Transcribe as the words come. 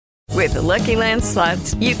With the Lucky Land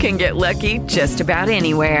Slots, you can get lucky just about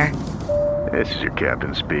anywhere. This is your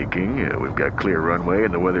captain speaking. We've got clear runway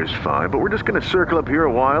and the weather's fine, but we're just going to circle up here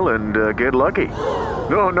a while and get lucky.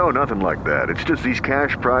 No, nothing like that. It's just these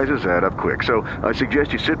cash prizes add up quick. So I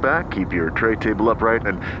suggest you sit back, keep your tray table upright,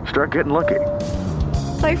 and start getting lucky.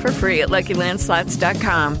 Play for free at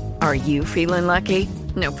LuckyLandSlots.com. Are you feeling lucky?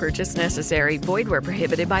 No purchase necessary. Void where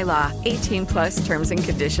prohibited by law. 18 plus terms and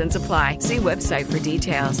conditions apply. See website for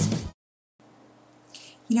details.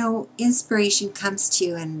 You know, inspiration comes to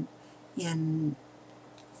you in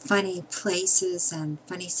funny places and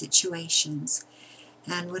funny situations.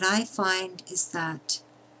 And what I find is that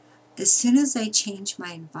as soon as I change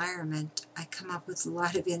my environment, I come up with a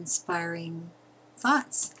lot of inspiring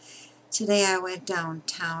thoughts. Today I went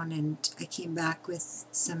downtown and I came back with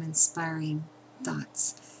some inspiring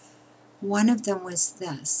thoughts. One of them was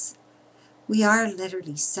this: we are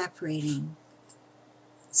literally separating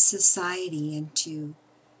society into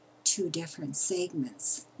two different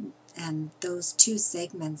segments, and those two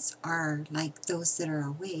segments are like those that are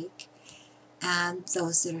awake and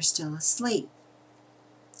those that are still asleep.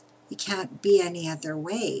 It can't be any other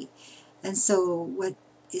way. And so what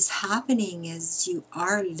is happening is you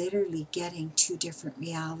are literally getting two different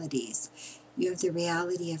realities. You have the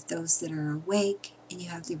reality of those that are awake, and you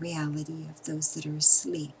have the reality of those that are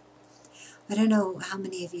asleep. I don't know how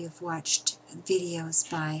many of you have watched videos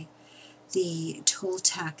by the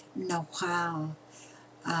Toltec Nahual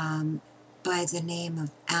by the name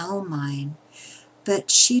of Almine, but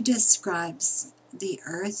she describes the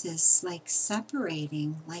earth as like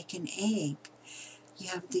separating, like an egg. You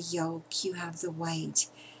have the yolk, you have the white,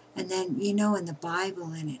 and then, you know, in the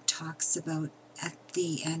Bible, and it talks about at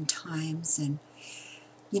the end times, and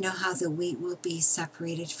you know how the wheat will be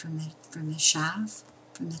separated from the chaff.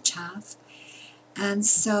 And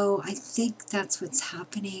so I think that's what's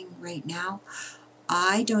happening right now.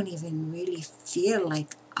 I don't even really feel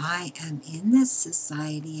like I am in this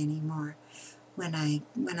society anymore. When I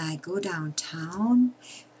go downtown,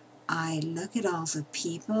 I look at all the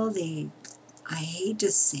people. I hate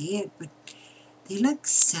to say it, but they look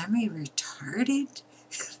semi-retarded.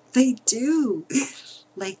 They do.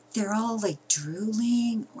 Like they're all like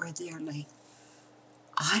drooling, or they're like,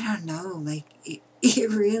 I don't know, like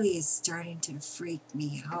it really is starting to freak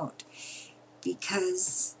me out,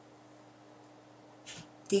 because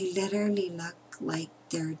they literally look like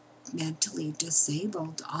they're mentally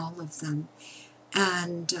disabled, all of them.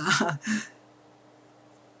 And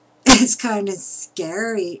it's kind of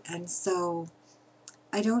scary. And so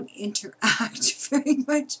I don't interact very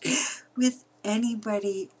much with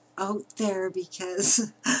anybody out there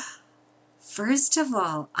because, first of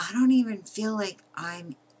all, I don't even feel like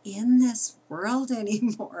I'm in this world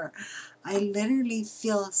anymore. I literally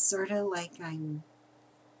feel sort of like I'm,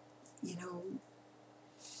 you know,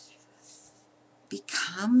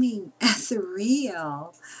 becoming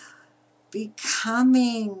ethereal,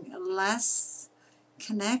 becoming less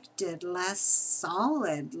connected, less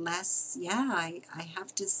solid, less, yeah, I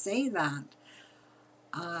have to say that.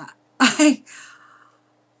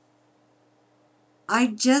 I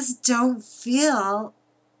just don't feel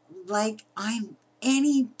like I'm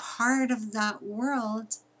any part of that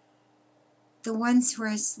world, the ones who are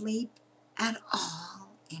asleep, at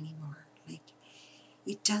all anymore. Like,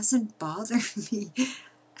 it doesn't bother me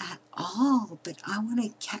at all, but I want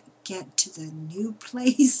to get to the new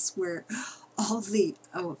place where all the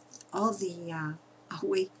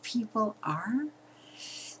awake people are.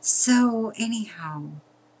 So anyhow,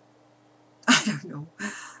 I don't know.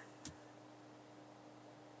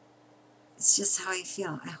 It's just how I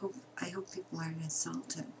feel. I hope people aren't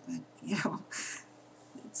insulted, but you know,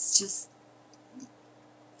 it's just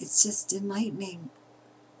enlightening.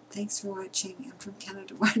 Thanks for watching. I'm from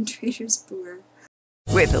Canada One Traders Boer.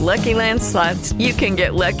 With the Lucky Land Slots, you can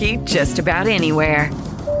get lucky just about anywhere.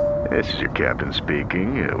 This is your captain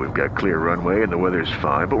speaking. We've got clear runway and the weather's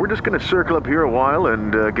fine, but we're just going to circle up here a while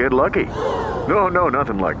and get lucky. No,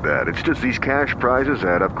 nothing like that. It's just these cash prizes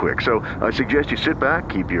add up quick. So I suggest you sit back,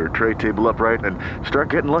 keep your tray table upright, and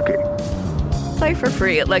start getting lucky. Play for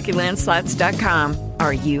free at LuckyLandSlots.com.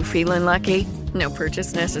 Are you feeling lucky? No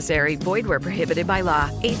purchase necessary. Void where prohibited by law.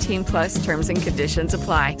 18 plus terms and conditions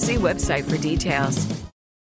apply. See website for details.